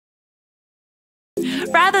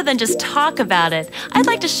Rather than just talk about it, I'd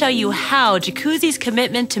like to show you how Jacuzzi's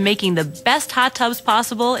commitment to making the best hot tubs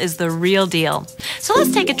possible is the real deal. So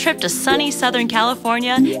let's take a trip to sunny Southern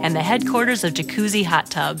California and the headquarters of Jacuzzi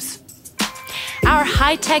Hot Tubs. Our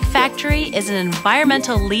high-tech factory is an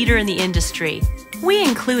environmental leader in the industry. We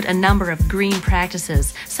include a number of green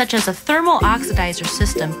practices, such as a thermal oxidizer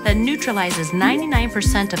system that neutralizes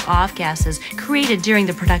 99% of off-gases created during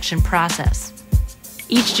the production process.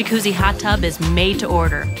 Each Jacuzzi hot tub is made to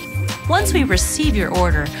order. Once we receive your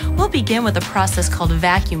order, we'll begin with a process called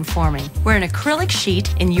vacuum forming, where an acrylic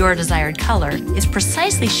sheet in your desired color is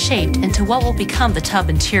precisely shaped into what will become the tub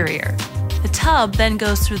interior. The tub then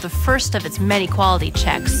goes through the first of its many quality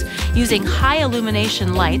checks. Using high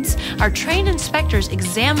illumination lights, our trained inspectors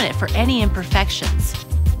examine it for any imperfections.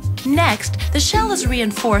 Next, the shell is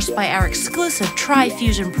reinforced by our exclusive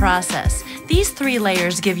tri-fusion process. These 3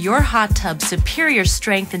 layers give your hot tub superior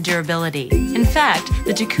strength and durability. In fact,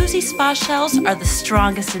 the Jacuzzi spa shells are the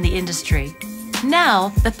strongest in the industry. Now,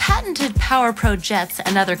 the patented PowerPro jets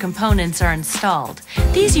and other components are installed.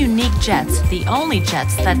 These unique jets, the only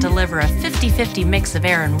jets that deliver a 50-50 mix of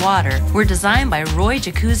air and water, were designed by Roy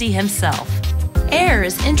Jacuzzi himself. Air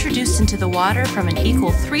is introduced into the water from an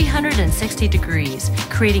equal 360 degrees,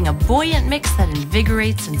 creating a buoyant mix that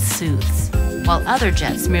invigorates and soothes. While other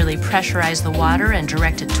jets merely pressurize the water and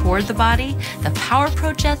direct it toward the body, the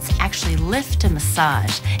PowerPro jets actually lift and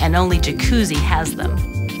massage, and only Jacuzzi has them.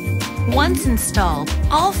 Once installed,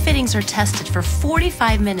 all fittings are tested for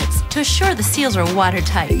 45 minutes to assure the seals are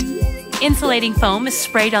watertight. Insulating foam is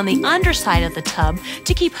sprayed on the underside of the tub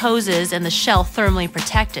to keep hoses and the shell thermally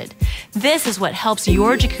protected. This is what helps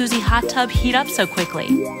your Jacuzzi hot tub heat up so quickly.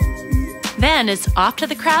 Then it's off to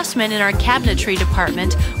the craftsman in our cabinetry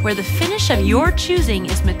department, where the finish of your choosing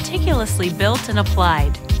is meticulously built and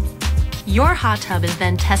applied. Your hot tub is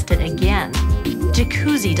then tested again.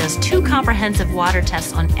 Jacuzzi does 2 comprehensive water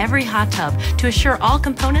tests on every hot tub to assure all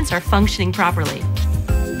components are functioning properly.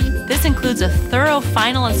 This includes a thorough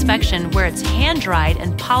final inspection where it's hand-dried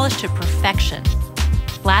and polished to perfection.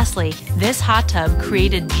 Lastly, this hot tub,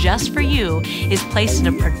 created just for you, is placed in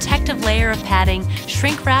a protective layer of padding,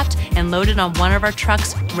 shrink-wrapped, and loaded on one of our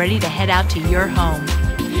trucks ready to head out to your home.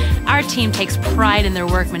 Our team takes pride in their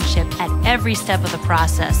workmanship at every step of the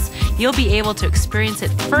process. You'll be able to experience it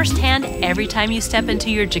firsthand every time you step into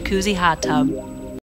your Jacuzzi hot tub.